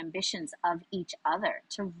leveraging the ambitions of each other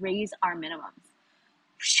to raise our minimums.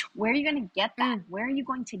 Where are you going to get that? Where are you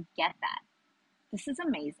going to get that? This is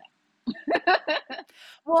amazing.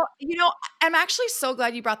 Well, I'm actually so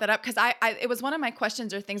glad you brought that up because it was one of my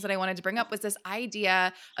questions or things that I wanted to bring up was this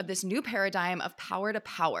idea of this new paradigm of power to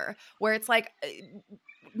power, where it's like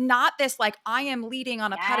not this like I am leading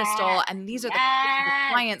on a pedestal Yes. and these are the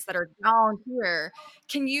Yes. clients that are down here.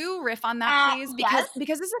 Can you riff on that, please? Yes.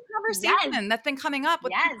 Because this is a Yes. conversation that's been coming up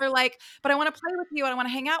with Yes. people are like, but I want to play with you and I want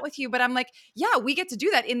to hang out with you. But I'm like, yeah, we get to do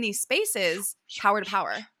that in these spaces, power to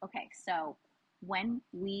power. Okay, so when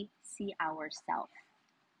we see ourselves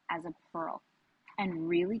as a pearl and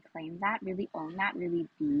really claim that, really own that, really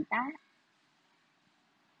be that,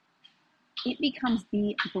 it becomes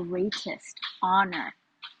the greatest honor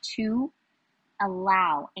to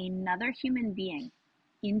allow another human being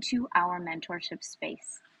into our mentorship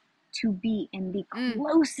space to be in the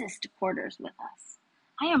closest quarters with us.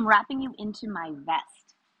 I am wrapping you into my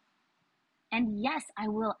vest. And yes, I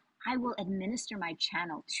will administer my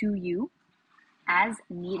channel to you as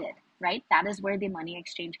needed, right? That is where the money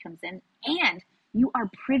exchange comes in. And you are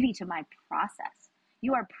privy to my process.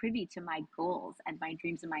 You are privy to my goals and my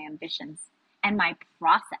dreams and my ambitions and my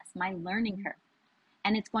process, my learning curve.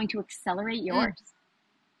 And it's going to accelerate yours.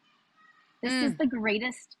 This is the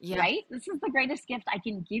greatest, right? This is the greatest gift I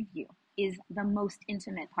can give you, is the most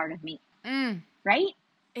intimate part of me, right?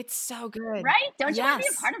 It's so good. Right? Don't you want to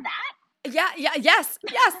be a part of that? Yeah, yes,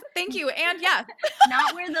 thank you, and yes.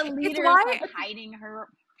 Not where the leader is like hiding her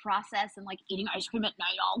process and like eating ice cream at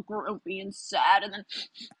night all grumpy and sad and then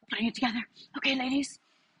putting it together. Okay, ladies,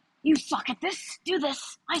 you suck at this. Do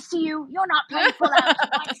this. I see you. You're not playing full out.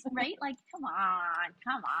 Right? Like, come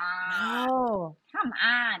on. No. Come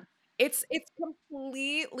on. It's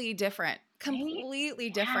completely different.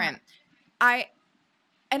 Completely different.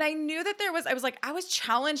 And I knew that I was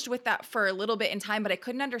challenged with that for a little bit in time, but I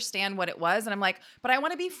couldn't understand what it was. And I'm like, but I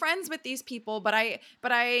want to be friends with these people.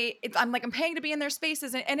 I'm like, I'm paying to be in their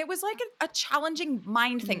spaces. And it was like a challenging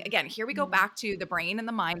mind thing. Again, here we go back to the brain and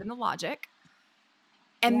the mind and the logic.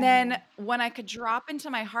 And then when I could drop into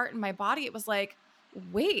my heart and my body, it was like,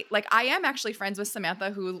 wait, like I am actually friends with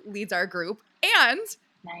Samantha who leads our group. And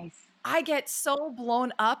nice. I get so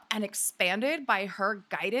blown up and expanded by her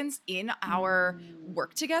guidance in our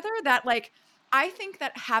work together that like, I think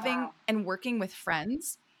that having and working with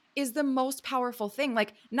friends is the most powerful thing.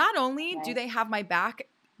 Like, not only do they have my back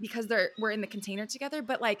because we're in the container together,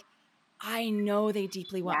 but like, I know they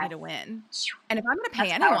deeply want me to win. And if I'm going to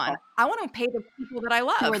pay anyone, I want to pay the people that I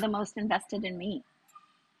love. Who are the most invested in me.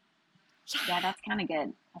 Yeah, that's kind of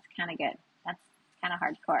good. That's kind of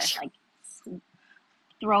hardcore. Like,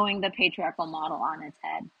 throwing the patriarchal model on its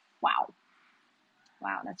head. Wow,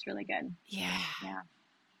 that's really good.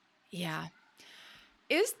 Yeah.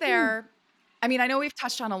 Is there, I mean, I know we've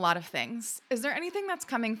touched on a lot of things. Is there anything that's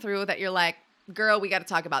coming through that you're like, girl, we got to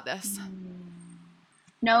talk about this?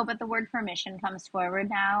 No, but the word permission comes forward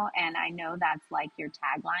now, and I know that's like your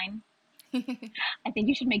tagline. I think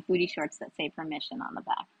you should make booty shorts that say permission on the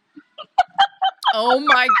back. Oh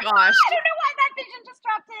my gosh. I don't know why that vision just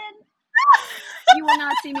dropped in. You will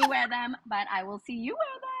not see me wear them, but I will see you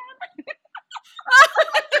wear them.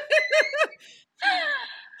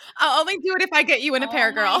 I'll only do it if I get you in a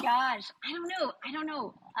pair, girl. Oh my gosh. I don't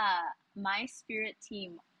know. My spirit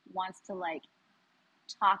team wants to like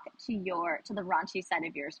talk to the raunchy side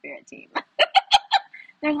of your spirit team.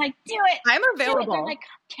 They're like, do it. I'm available. They're like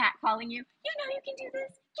catcalling you. You know you can do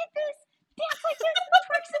this. Get this. Dance like this.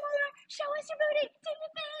 Twerk similar. Show us your booty. Do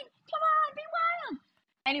your thing. Come on. Be wild.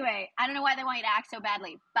 Anyway, I don't know why they want you to act so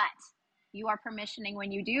badly, but you are permissioning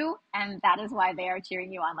when you do, and that is why they are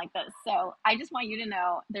cheering you on like this. So I just want you to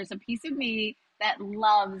know there's a piece of me that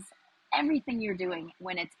loves everything you're doing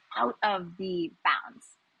when it's out of the bounds.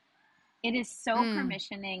 It is so Mm.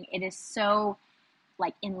 permissioning. It is so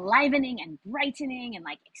like enlivening and brightening and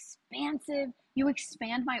like expansive. You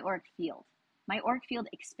expand my auric field. My auric field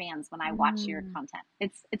expands when I watch your Mm. content.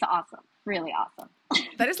 It's awesome, really awesome.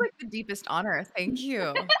 That is like the deepest honor. Thank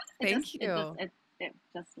you. It just Thank it just you. it, it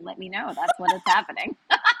just let me know that's what is happening.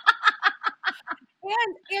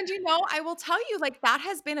 And you know, I will tell you, like, that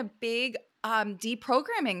has been a big,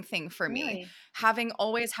 deprogramming thing for me. Really? Having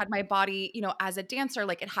always had my body, you know, as a dancer,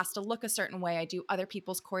 like, it has to look a certain way. I do other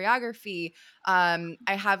people's choreography. I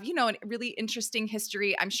have, you know, a really interesting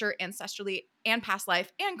history, I'm sure ancestrally and past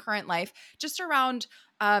life and current life, just around,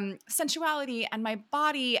 sensuality and my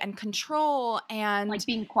body and control, Like and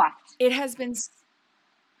being coiffed. it has been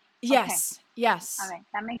Okay. yes, All yes. right.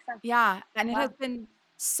 That makes sense. Yeah, and it has Wow. been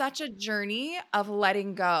such a journey of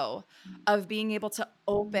letting go, of being able to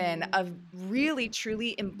open, of really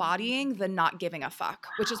truly embodying the not giving a fuck,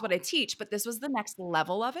 which is what Wow. I teach, but this was the next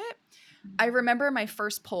level of it. I remember my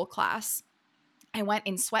first pole class. I went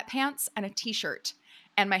in sweatpants and a t-shirt,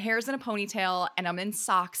 and my hair is in a ponytail, and I'm in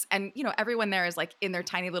socks, and you know everyone there is like in their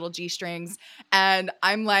tiny little G-strings, and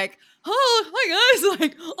I'm like, "Oh, hi guys,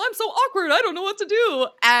 like I'm so awkward. I don't know what to do."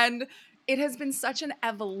 And it has been such an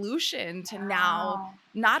evolution to now Wow.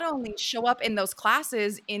 not only show up in those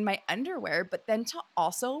classes in my underwear, but then to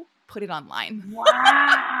also put it online.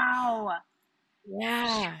 Wow.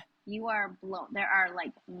 Yeah. You are blown. There are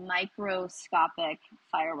like microscopic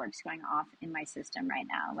fireworks going off in my system right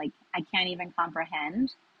now. Like I can't even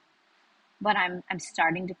comprehend, but I'm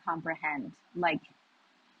starting to comprehend. Like,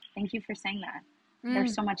 thank you for saying that.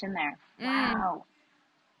 There's Mm, so much in there. mm. Wow.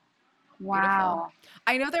 Beautiful. Wow.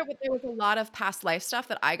 I know there was a lot of past life stuff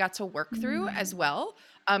that I got to work through as Mm. well.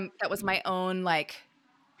 That was my own like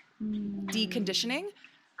Mm. deconditioning.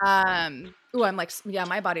 Ooh, I'm like, yeah,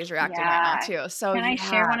 my body's reacting right now Yeah. too. So Can I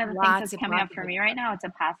share yeah, one of the things lots that's and coming lots up of for good me right stuff. now? It's a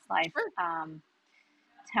past life Sure.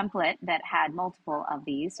 template that had multiple of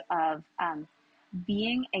these of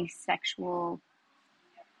being a sexual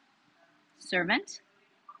servant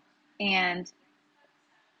and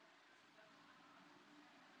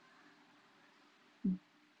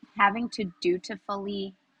having to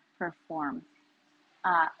dutifully perform.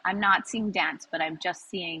 I'm not seeing dance, but I'm just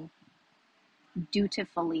seeing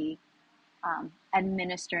dutifully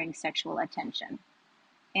administering sexual attention.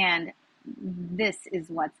 And this is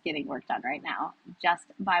what's getting worked on right now, just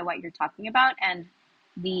by what you're talking about. And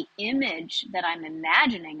the image that I'm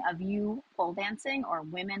imagining of you pole dancing or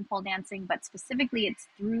women pole dancing, but specifically it's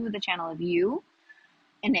through the channel of you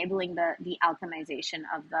enabling the alchemization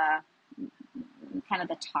of the kind of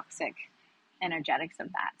the toxic energetics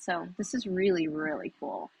of that. So this is really, really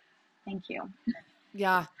cool. Thank you.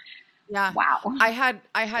 Yeah. Yeah. Wow. I had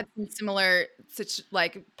some similar such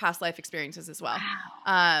like past life experiences as well.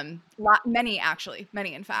 Wow. Many actually,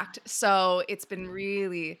 many in fact. So it's been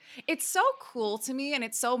really it's so cool to me and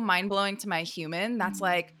it's so mind-blowing to my human that's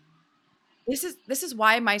like this is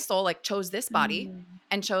why my soul like chose this body Mm,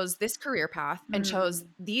 and chose this career path and chose mm,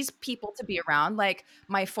 these people to be around, like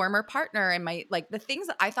my former partner and my like the things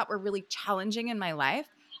that I thought were really challenging in my life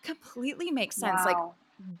completely make sense, like, wow.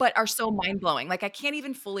 but are so mind-blowing. Like I can't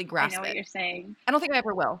even fully I know grasp what it. you're saying. I don't think I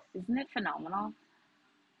ever will. Isn't it phenomenal?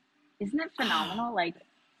 Isn't it phenomenal? Like,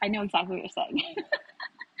 I know exactly what you're saying.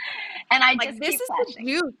 And I Like just this keep is the flashing.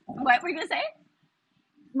 juice. What were you going to say?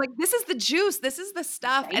 Like this is the juice. This is the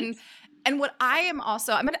stuff. Right? And what I am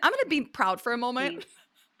also I'm gonna be proud for a moment. Please,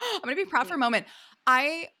 I'm gonna be proud for a please. moment.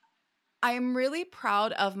 I I am really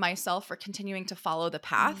proud of myself for continuing to follow the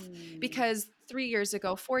path Mm, because 3 years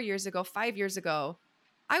ago, 4 years ago, 5 years ago,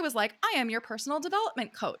 I was like, I am your personal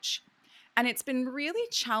development coach. And it's been really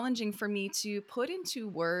challenging for me to put into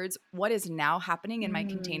words what is now happening in my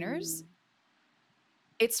containers. mm,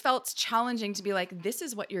 It's felt challenging to be like, this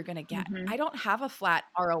is what you're going to get. mm-hmm. I don't have a flat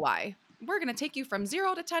ROI. We're going to take you from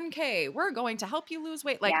 0 to 10K. We're going to help you lose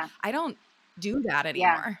weight. Like, Yeah, I don't do that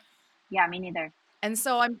yeah, anymore. yeah, me neither. And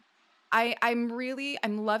so I'm really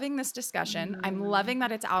I'm loving this discussion. I'm Mm, loving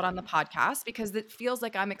that it's out on the podcast because it feels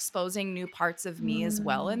like I'm exposing new parts of me as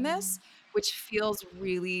well in mm. this, which feels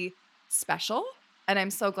really special. And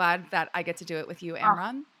I'm so glad that I get to do it with you, Oh,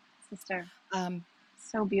 Amron. sister, Um,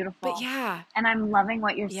 so but beautiful. yeah, And I'm loving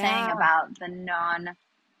what you're yeah. saying about the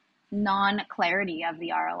non clarity of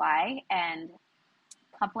the ROI and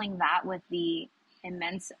coupling that with the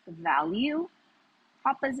immense value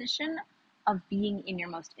proposition of being in your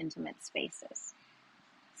most intimate spaces.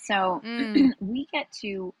 So Mm, we get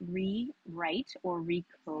to rewrite or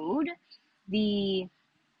recode the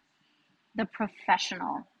the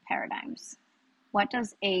professional paradigms. What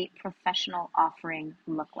does a professional offering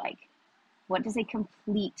look like? What does a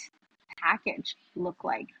complete package look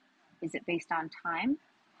like? Is it based on time?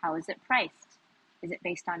 How is it priced? Is it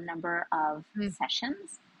based on number of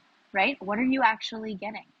sessions, right? What are you actually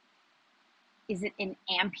getting? Is it in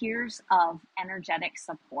amperes of energetic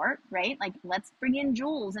support, right? Like, let's bring in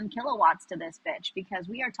joules and kilowatts to this bitch, because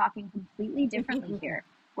we are talking completely differently here.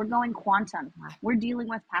 We're going quantum. We're dealing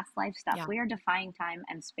with past life stuff. Yeah. We are defying time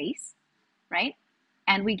and space, right?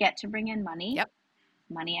 And we get to bring in money, Yep.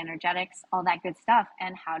 money, energetics, all that good stuff.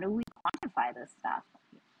 And how do we quantify this stuff?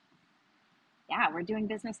 Yeah, we're doing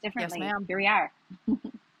business differently. Yes, ma'am. Here we are.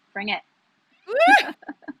 Bring it.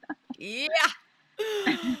 Yeah.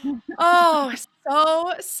 Oh,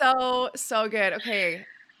 so good. Okay.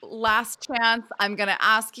 Last chance. I'm going to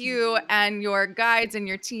ask you and your guides and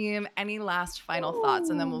your team any last final thoughts,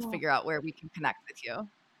 and then we'll figure out where we can connect with you.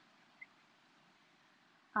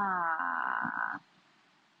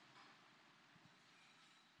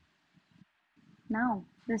 No,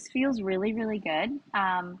 this feels really, really good.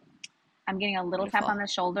 I'm getting a little Beautiful. tap on the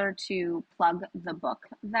shoulder to plug the book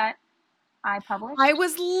that I published. I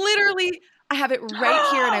have it right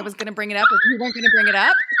here, and I was going to bring it up if you weren't going to bring it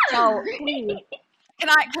up. So please, can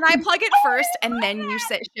I plug it first, and then you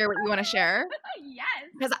share what you want to share?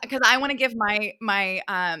 Yes. Because I want to give my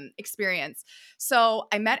experience. So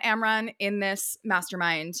I met Amron in this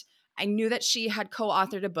mastermind. I knew that she had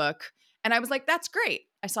co-authored a book, and I was like, that's great.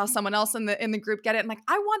 I saw someone else in the group get it. I'm like,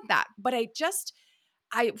 I want that. But I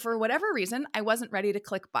for whatever reason, I wasn't ready to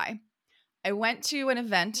click buy. I went to an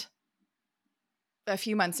event a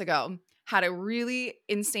few months ago, had a really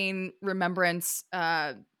insane remembrance,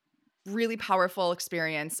 really powerful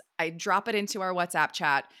experience. I drop it into our WhatsApp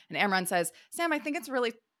chat, and Amron says, Sam, I think it's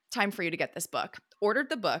really time for you to get this book.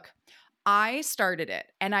 Ordered the book. I started it,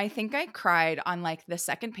 and I think I cried on like the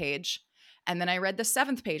second page. And then I read the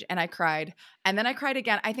 7th page and I cried. And then I cried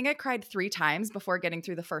again. I think I cried 3 times before getting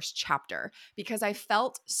through the first chapter, because I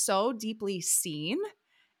felt so deeply seen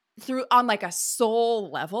through on like a soul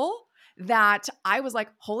level that I was like,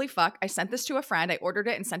 holy fuck. I sent this to a friend. I ordered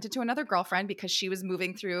it and sent it to another girlfriend because she was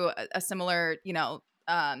moving through a similar,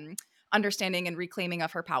 understanding and reclaiming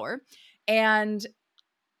of her power. And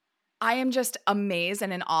I am just amazed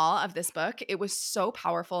and in awe of this book. It was so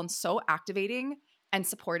powerful and so activating and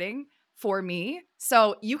supporting for me.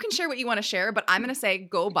 So you can share what you want to share, but I'm going to say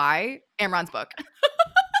go buy Amron's book.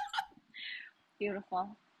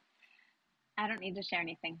 Beautiful. I don't need to share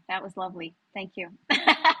anything. That was lovely. Thank you.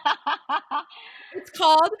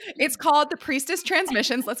 It's called The Priestess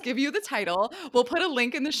Transmissions. Let's give you the title. We'll put a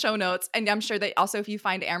link in the show notes. And I'm sure that also if you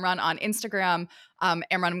find Amron on Instagram, Amron,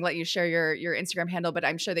 I'm going to let you share your Instagram handle, but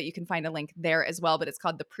I'm sure that you can find a link there as well. But it's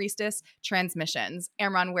called The Priestess Transmissions.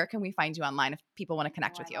 Amron, where can we find you online if people want to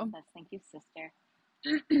connect with you? I love this. Thank you, sister.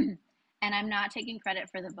 And I'm not taking credit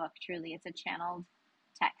for the book, truly. It's a channeled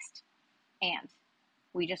text. And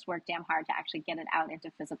we just worked damn hard to actually get it out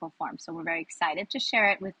into physical form. So we're very excited to share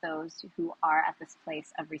it with those who are at this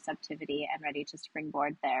place of receptivity and ready to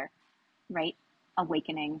springboard their right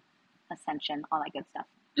awakening, ascension, all that good stuff.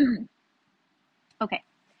 Okay.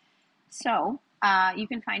 So you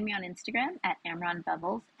can find me on Instagram at Amron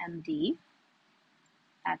Bevels, MD.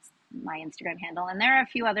 That's my Instagram handle. And there are a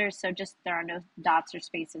few others. So just there are no dots or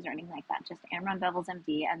spaces or anything like that. Just Amron Bevels,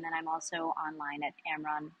 MD. And then I'm also online at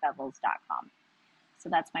amronbevels.com. So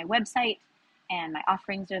that's my website, and my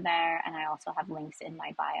offerings are there, and I also have links in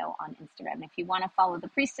my bio on Instagram. And if you want to follow the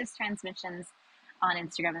Priestess Transmissions on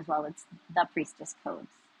Instagram as well, it's the Priestess Codes.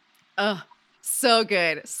 Oh, so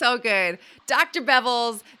good. So good. Dr.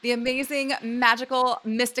 Bevels, the amazing, magical,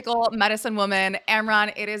 mystical medicine woman.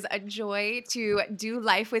 Amron, it is a joy to do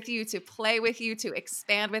life with you, to play with you, to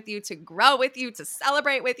expand with you, to grow with you, to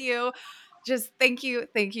celebrate with you. Just thank you,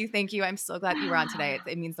 thank you, thank you. I'm so glad you were on today.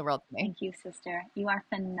 It means the world to me. Thank you, sister. You are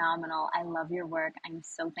phenomenal. I love your work. I'm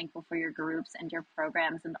so thankful for your groups and your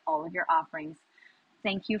programs and all of your offerings.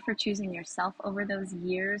 Thank you for choosing yourself over those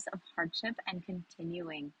years of hardship and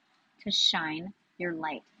continuing to shine your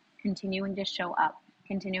light, continuing to show up,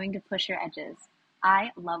 continuing to push your edges. I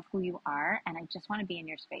love who you are, and I just want to be in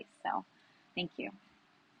your space. So thank you.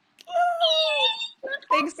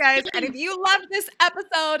 Thanks, guys. And if you loved this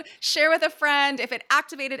episode, share with a friend. If it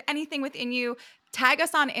activated anything within you, tag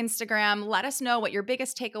us on Instagram. Let us know what your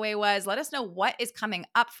biggest takeaway was. Let us know what is coming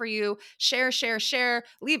up for you. Share, share, share.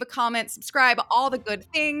 Leave a comment, subscribe, all the good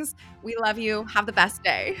things. We love you. Have the best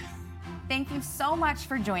day. Thank you so much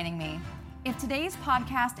for joining me. If today's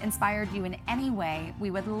podcast inspired you in any way,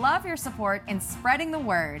 we would love your support in spreading the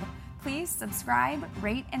word. Please subscribe,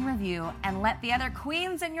 rate, and review, and let the other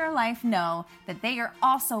queens in your life know that they are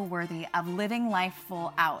also worthy of living life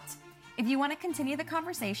full out. If you want to continue the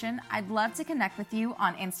conversation, I'd love to connect with you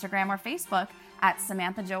on Instagram or Facebook at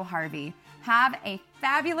Samantha Jo Harvey. Have a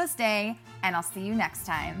fabulous day, and I'll see you next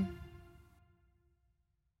time.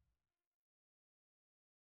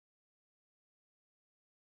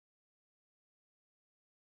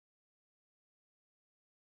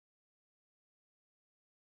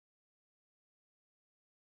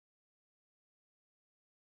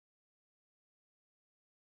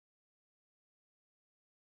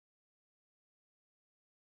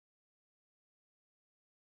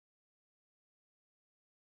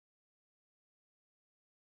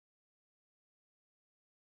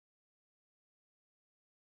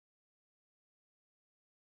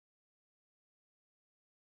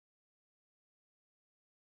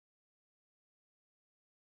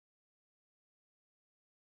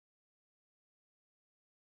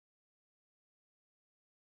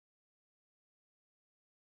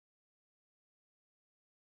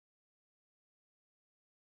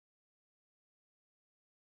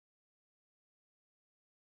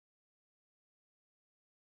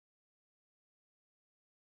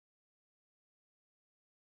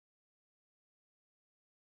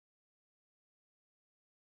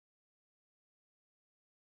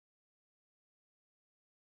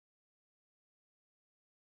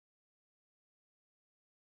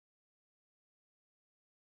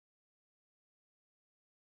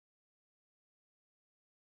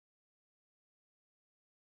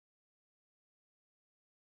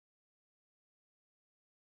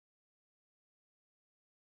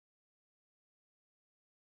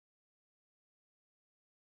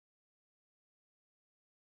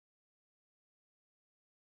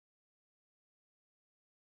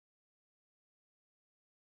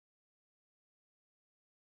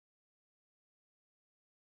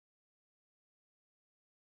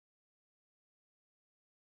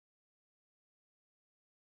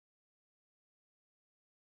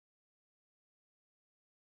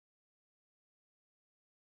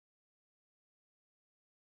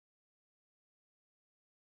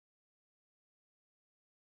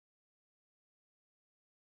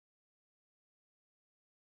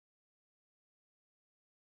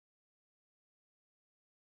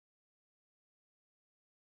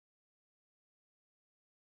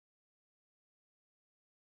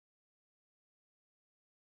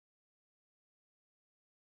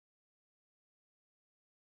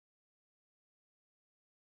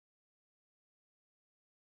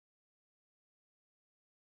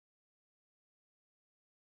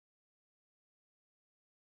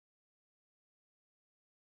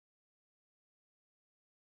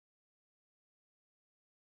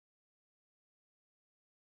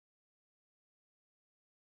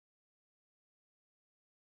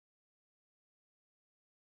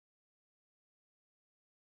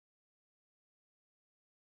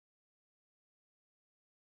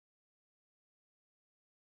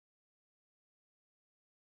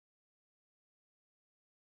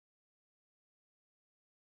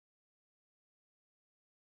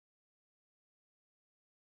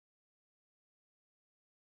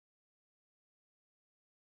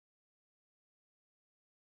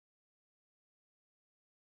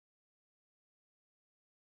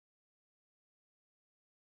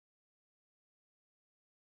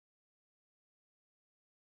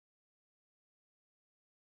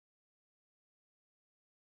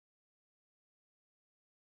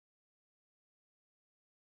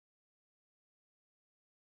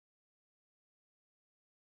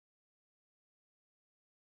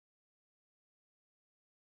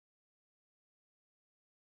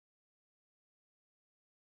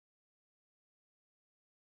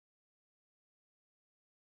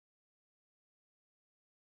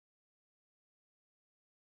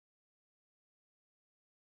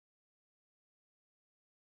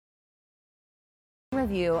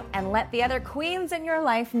 Review and let the other queens in your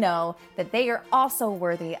life know that they are also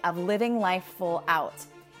worthy of living life full out.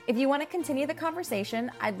 If you want to continue the conversation,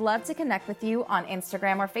 I'd love to connect with you on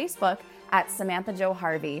Instagram or Facebook at Samantha Jo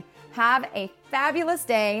Harvey. Have a fabulous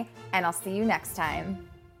day, and I'll see you next time.